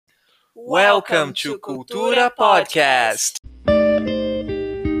Welcome to Cultura Podcast.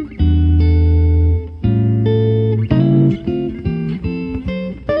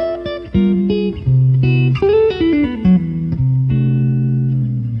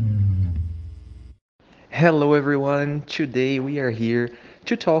 Hello everyone, today we are here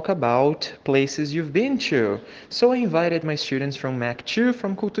to talk about places you've been to. So I invited my students from Mac 2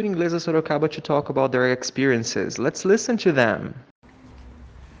 from Cultura Inglesa Sorocaba to talk about their experiences. Let's listen to them.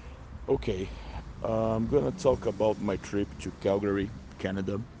 Okay, I'm gonna talk about my trip to Calgary,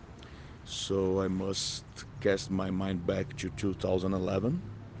 Canada. So I must cast my mind back to 2011.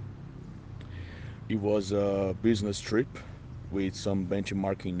 It was a business trip with some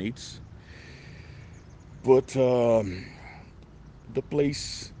benchmarking needs, but the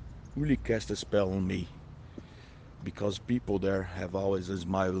place really cast a spell on me because people there have always a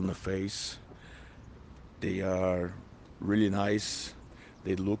smile on the face. They are really nice.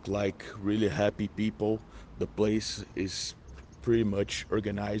 They look like really happy people. The place is pretty much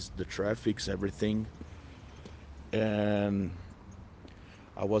organized, the traffic's everything. And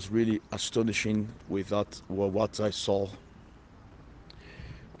I was really astonishing with that what I saw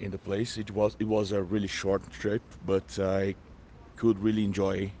in the place. It was a really short trip, but I could really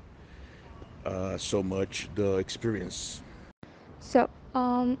enjoy so much the experience.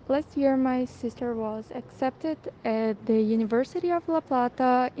 Last year my sister was accepted at the University of La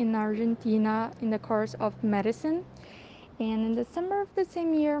Plata in Argentina in the course of medicine. And in December of the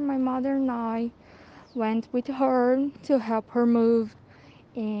same year, my mother and I went with her to help her move.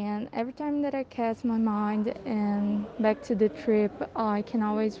 And every time that I cast my mind and back to the trip, I can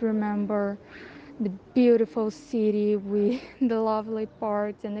always remember the beautiful city with the lovely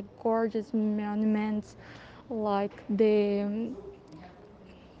parks and the gorgeous monuments like the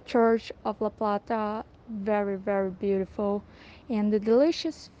Church of La Plata, very, very beautiful, and the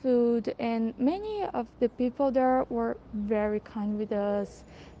delicious food. And many of the people there were very kind with us.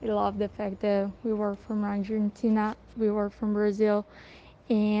 They loved the fact that we were from Argentina, we were from Brazil,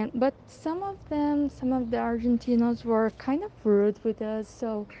 and but some of the Argentinos were kind of rude with us,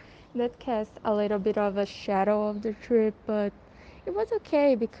 so that cast a little bit of a shadow of the trip. But it was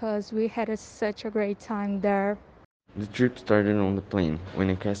okay because we had such a great time there. The trip started on the plane when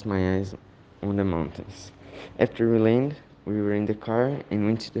I cast my eyes on the mountains. After we landed, we were in the car and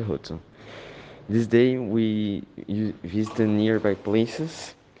went to the hotel. This day we visited nearby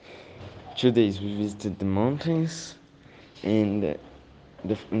places. 2 days we visited the mountains, and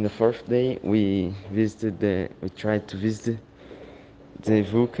in the fourth day we tried to visit the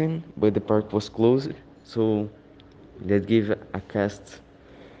volcano, but the park was closed, so that gave a cast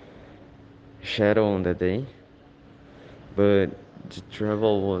shadow on the day. But the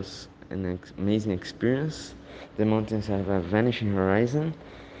travel was an amazing experience. The mountains have a vanishing horizon,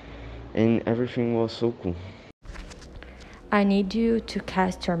 and everything was so cool. I need you to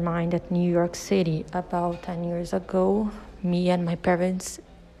cast your mind at New York City. About 10 years ago, me and my parents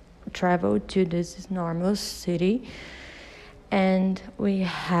traveled to this enormous city, and we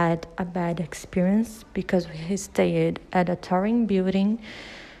had a bad experience because we stayed at a towering building,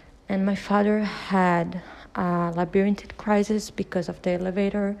 and my father had a labyrinthic crisis because of the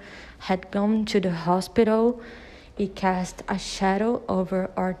elevator, had gone to the hospital. It cast a shadow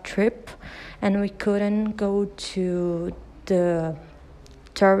over our trip, and we couldn't go to the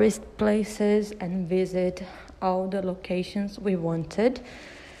tourist places and visit all the locations we wanted.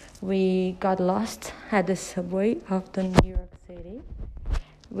 We got lost at the subway of the New York City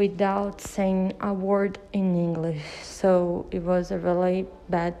without saying a word in English. So it was a really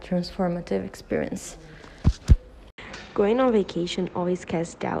bad transformative experience. Going on vacation always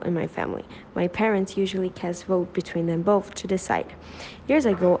casts doubt in my family. My parents usually cast vote between them both to decide. Years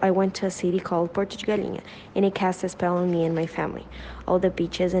ago, I went to a city called Porto de Galinha, and it cast a spell on me and my family. All the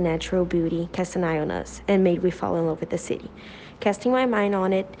beaches and natural beauty cast an eye on us and made me fall in love with the city. Casting my mind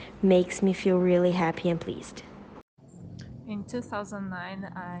on it makes me feel really happy and pleased. In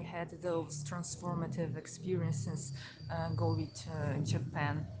 2009, I had those transformative experiences going to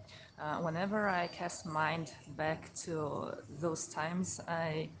Japan. Whenever I cast mind back to those times,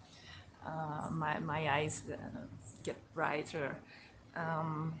 my eyes get brighter.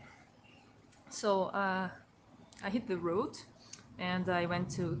 Um, so I hit the road and I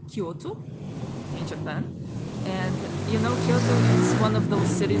went to Kyoto in Japan. And you know, Kyoto is one of those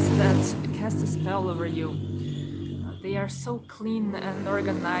cities that cast a spell over you. They are so clean and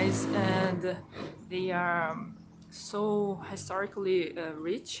organized, and they are so historically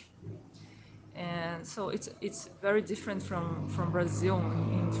rich. And so it's very different from Brazil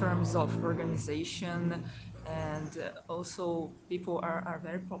in terms of organization and also people are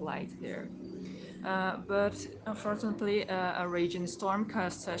very polite there. But unfortunately, a raging storm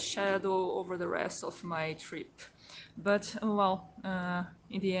cast a shadow over the rest of my trip. But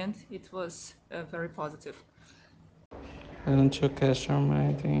in the end, it was very positive. And to catch your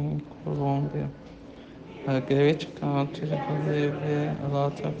mind in Colombia, a great country who lived a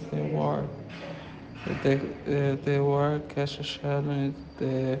lot of the war. The war cast a shadow in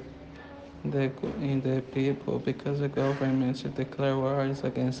the people because the government declared wars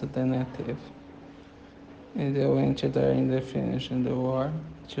against the native. And they went there in the finish in the war,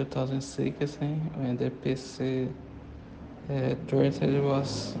 2016, when the peace treaty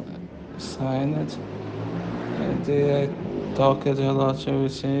was signed. And they talked a lot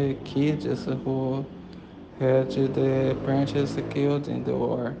with kids who had the parents killed in the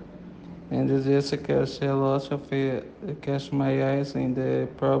war. And this catch a lot of catch my eyes in the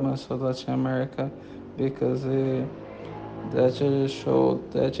problems of Latin America because that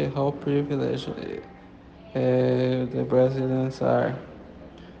showed that how privileged the Brazilians are,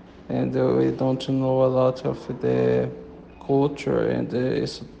 and we don't know a lot of the culture and the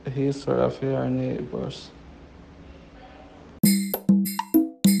history of our neighbors.